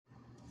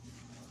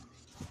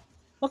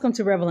Welcome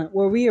to Relevant,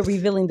 where we are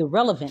revealing the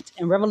relevant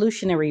and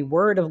revolutionary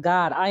Word of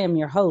God. I am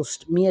your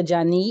host, Mia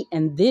Jani,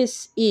 and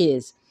this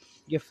is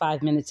your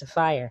 5 minutes of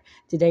fire.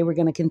 Today, we're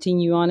going to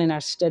continue on in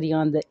our study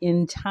on the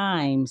end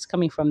times,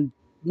 coming from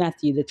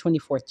Matthew, the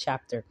 24th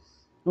chapter.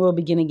 We'll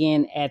begin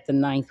again at the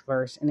 9th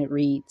verse, and it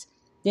reads,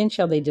 "Then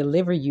shall they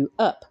deliver you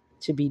up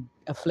to be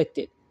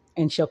afflicted,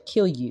 and shall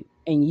kill you,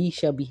 and ye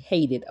shall be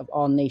hated of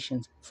all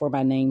nations for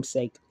my name's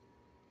sake."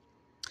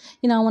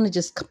 I want to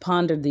just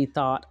ponder the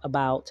thought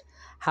about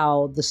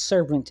how the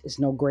servant is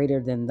no greater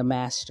than the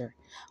master.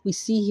 We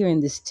see here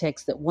in this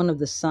text that one of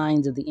the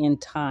signs of the end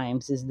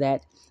times is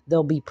that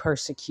there'll be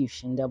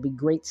persecution, there'll be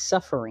great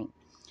suffering,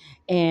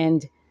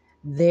 and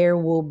there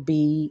will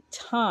be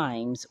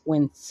times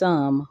when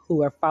some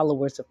who are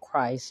followers of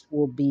Christ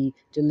will be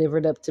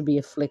delivered up to be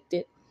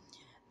afflicted,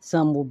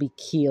 some will be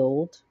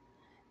killed,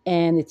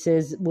 and it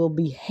says will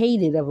be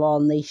hated of all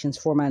nations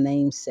for my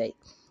name's sake.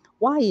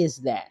 Why is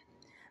that?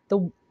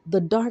 The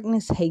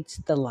darkness hates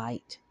the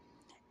light.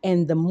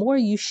 And the more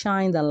you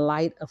shine the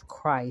light of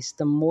Christ,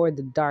 the more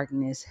the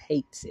darkness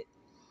hates it.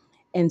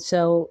 And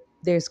so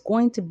there's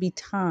going to be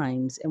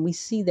times, and we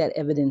see that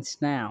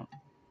evidence now.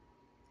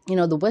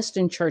 The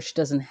Western church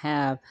doesn't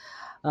have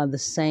the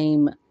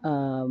same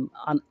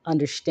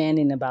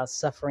understanding about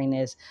suffering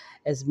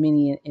as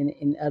many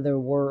in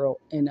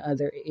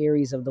other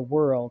areas of the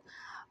world,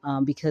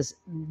 because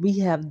we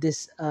have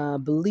this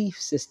belief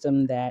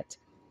system that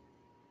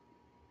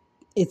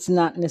it's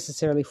not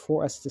necessarily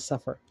for us to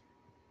suffer.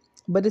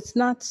 But it's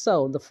not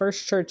so. The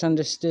first church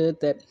understood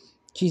that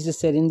Jesus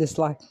said, "In this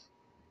life,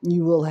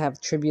 you will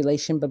have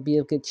tribulation, but be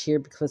of good cheer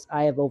because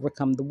I have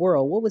overcome the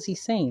world." What was he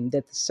saying?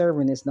 That the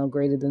servant is no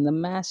greater than the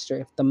master.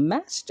 If the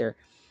master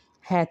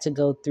had to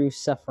go through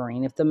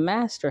suffering, if the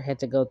master had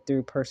to go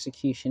through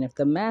persecution, if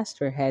the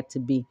master had to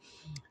be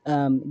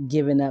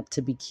given up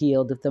to be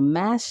killed, if the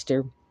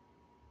master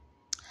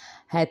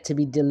had to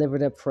be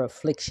delivered up for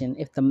affliction,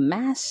 if the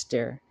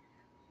master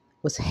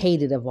was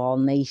hated of all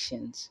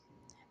nations,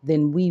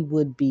 then we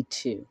would be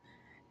too.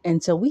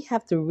 And so we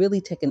have to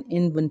really take an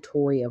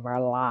inventory of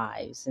our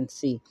lives and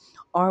see,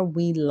 are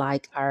we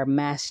like our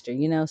master?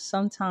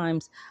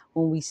 Sometimes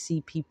when we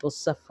see people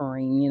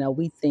suffering,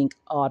 we think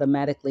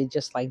automatically,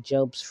 just like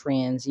Job's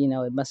friends,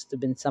 it must have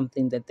been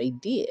something that they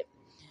did.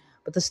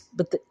 But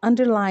the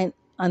underlying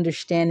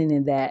understanding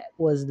in that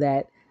was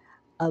that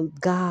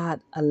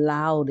God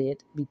allowed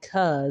it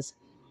because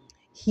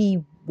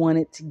he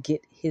wanted to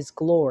get his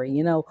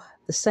glory.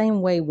 The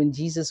same way when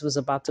Jesus was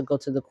about to go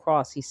to the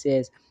cross, he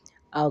says,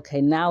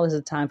 "Okay, now is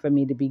the time for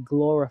me to be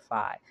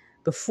glorified."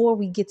 Before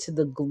we get to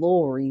the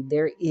glory,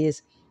 there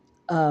is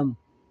um,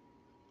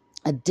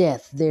 a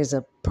death, there's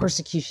a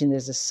persecution,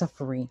 there's a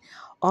suffering,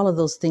 all of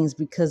those things,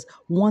 because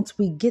once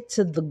we get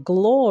to the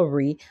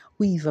glory,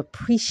 we've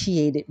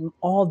appreciated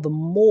all the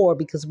more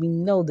because we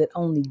know that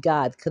only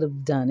God could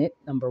have done it,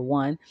 number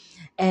one,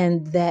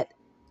 and that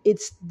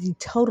it's the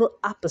total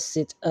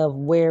opposite of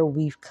where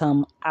we've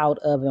come out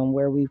of and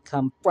where we've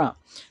come from.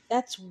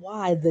 That's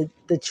why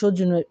the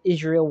children of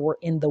Israel were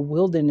in the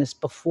wilderness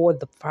before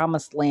the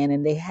promised land,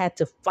 and they had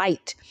to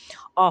fight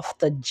off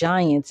the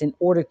giants in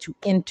order to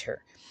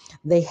enter.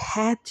 They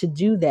had to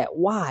do that.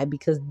 Why?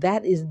 Because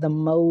that is the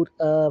mode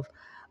of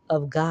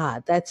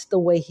God. That's the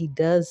way he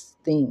does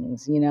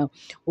things,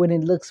 when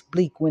it looks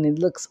bleak, when it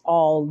looks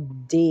all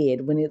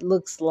dead, when it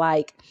looks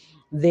like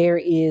there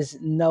is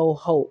no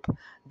hope.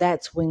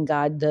 That's when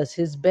God does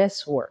his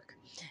best work.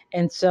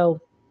 And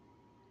so,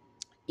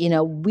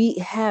 we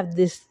have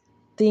this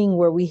thing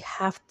where we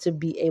have to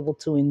be able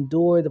to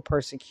endure the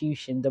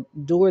persecution,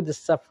 endure the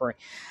suffering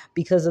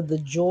because of the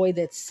joy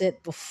that's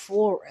set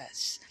before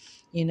us.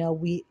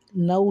 We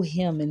know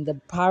him in the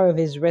power of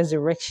his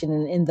resurrection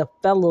and in the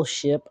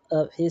fellowship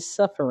of his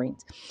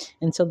sufferings.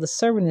 And so the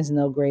servant is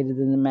no greater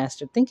than the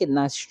master. Think it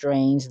not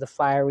strange, the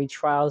fiery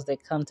trials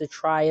that come to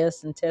try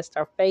us and test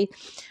our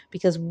faith,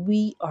 because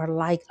we are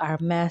like our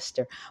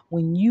master.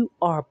 When you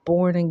are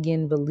born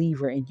again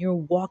believer and you're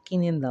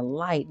walking in the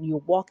light,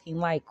 you're walking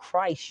like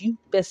Christ, you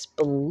best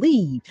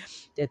believe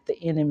that the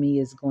enemy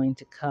is going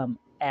to come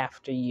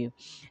after you,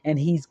 and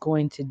he's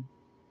going to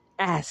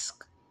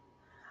ask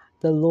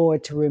the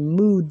Lord to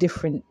remove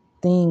different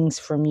things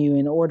from you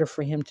in order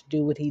for him to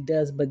do what he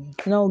does.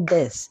 But know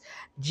this,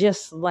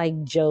 just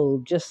like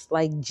Job, just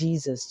like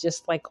Jesus,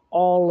 just like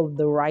all of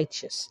the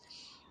righteous,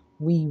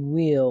 we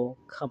will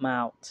come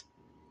out.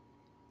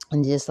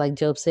 And just like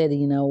Job said,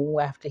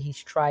 after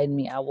he's tried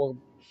me, I will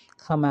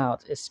come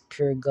out as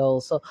pure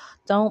gold. So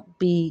don't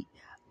be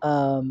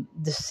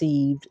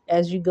deceived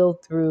as you go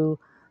through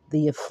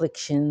the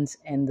afflictions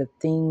and the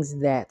things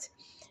that,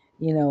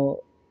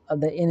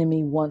 the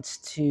enemy wants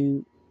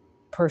to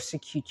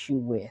persecute you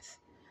with.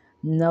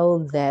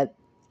 Know that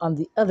on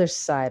the other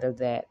side of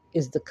that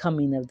is the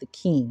coming of the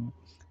King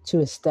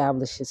to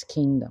establish his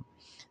kingdom.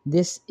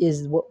 This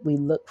is what we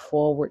look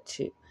forward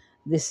to.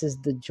 This is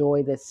the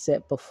joy that's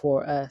set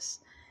before us.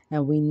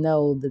 And we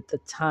know that the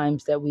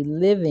times that we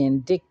live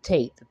in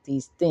dictate that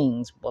these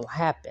things will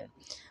happen.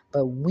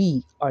 But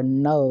we are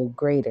no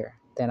greater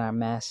than our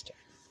master.